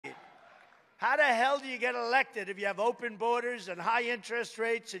How the hell do you get elected if you have open borders and high interest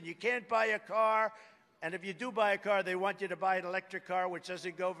rates and you can't buy a car? And if you do buy a car, they want you to buy an electric car, which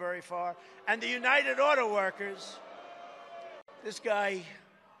doesn't go very far. And the United Auto Workers, this guy,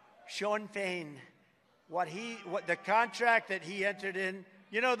 Sean Fain, the contract that he entered in,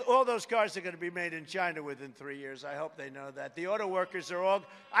 you know, all those cars are going to be made in China within 3 years. I hope they know that. The auto workers are all,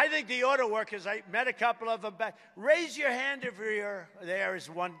 I think the auto workers, I met a couple of them back. Raise your hand if you're, there is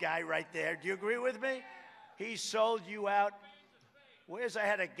one guy right there. Do you agree with me? He sold you out. I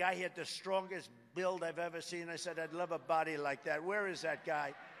had a guy, he had the strongest build I've ever seen. I said, I'd love a body like that. Where is that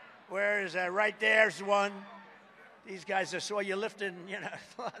guy? Where is that? Right there's one. These guys are so, you're lifting, you know,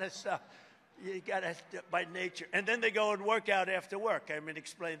 a lot of stuff. You got to, by nature. And then they go and work out after work. I mean,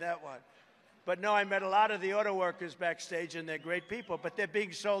 explain that one. But no, I met a lot of the auto workers backstage, and they're great people, but they're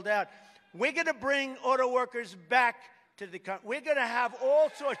being sold out. We're going to bring auto workers back to the country. We're going to have all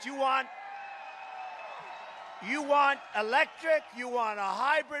sorts. You want electric, you want a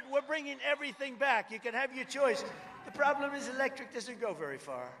hybrid. We're bringing everything back. You can have your choice. The problem is electric doesn't go very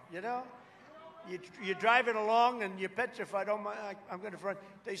far, you know? You're driving along and you're petrified. Oh my, I'm going to front.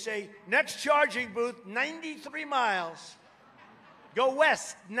 They say, next charging booth, 93 miles. Go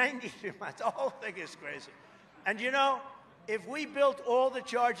west, 93 miles. The whole thing is crazy. And you know, if we built all the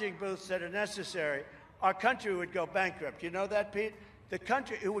charging booths that are necessary, our country would go bankrupt. You know that, Pete? The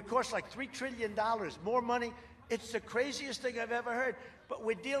country, it would cost like $3 trillion, more money. It's the craziest thing I've ever heard. But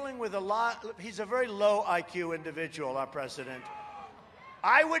we're dealing with a lot. He's a very low IQ individual, our president.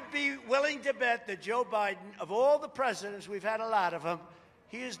 I would be willing to bet that Joe Biden, of all the presidents, we've had a lot of them,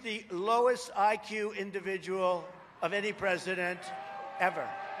 he is the lowest IQ individual of any president ever,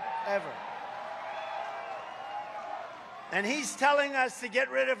 ever. And he's telling us to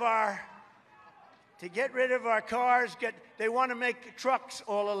get rid of our cars. They want to make trucks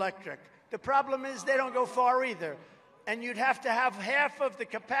all electric. The problem is they don't go far either. And you'd have to have half of the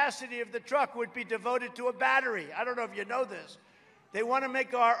capacity of the truck would be devoted to a battery. I don't know if you know this. They want to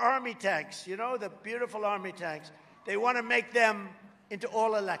make our army tanks, you know, the beautiful army tanks. They want to make them into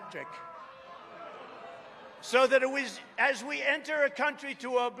all electric. So that as we enter a country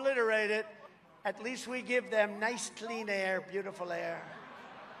to obliterate it, at least we give them nice, clean air, beautiful air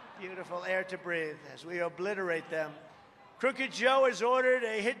to breathe as we obliterate them. Crooked Joe has ordered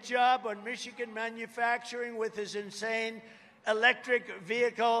a hit job on Michigan manufacturing with his insane electric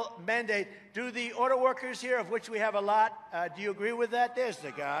vehicle mandate. Do the auto workers here, of which we have a lot, do you agree with that? There's the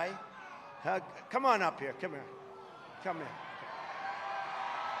guy. Come on up here. Come here. Come here.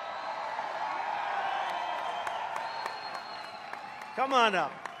 Come on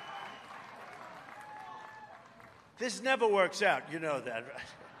up. This never works out. You know that, right?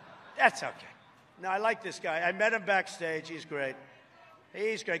 That's okay. No, I like this guy. I met him backstage. He's great.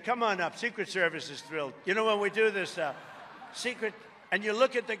 He's great. Come on up. Secret Service is thrilled. You know, when we do this secret, and you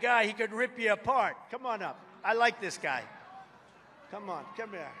look at the guy, he could rip you apart. Come on up. I like this guy. Come on.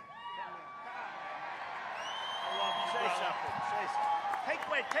 Come here. I love you. Say something. Say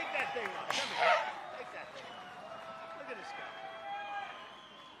something. Take that thing off. Come here. Take that thing. Look at this guy.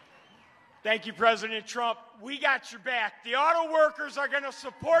 Thank you, President Trump. We got your back. The auto workers are going to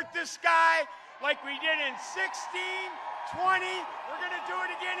support this guy like we did in 16, 20. We're going to do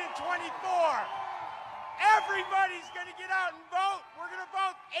it again in 24. Everybody's going to get out and vote. We're going to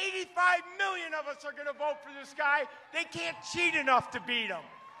vote. 85 million of us are going to vote for this guy. They can't cheat enough to beat him.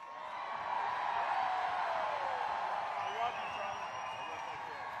 I love you, brother.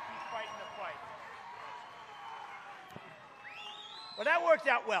 Keep fighting the fight. Well, that worked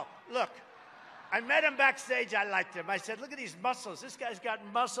out well. Look, I met him backstage. I liked him. I said, look at these muscles. This guy's got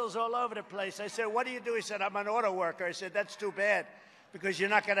muscles all over the place. I said, what do you do? He said, I'm an auto worker. I said, that's too bad because you're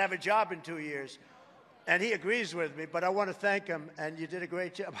not going to have a job in 2 years. And he agrees with me, but I want to thank him, and you did a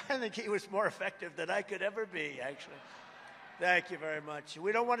great job. I think he was more effective than I could ever be, actually. Thank you very much.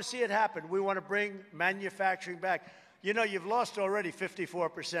 We don't want to see it happen. We want to bring manufacturing back. You know, you've lost already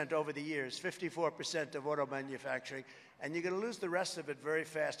 54% over the years, 54% of auto manufacturing, and you're going to lose the rest of it very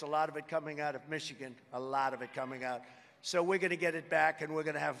fast, a lot of it coming out of Michigan, a lot of it coming out. So we're going to get it back, and we're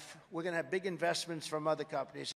going to have big investments from other companies.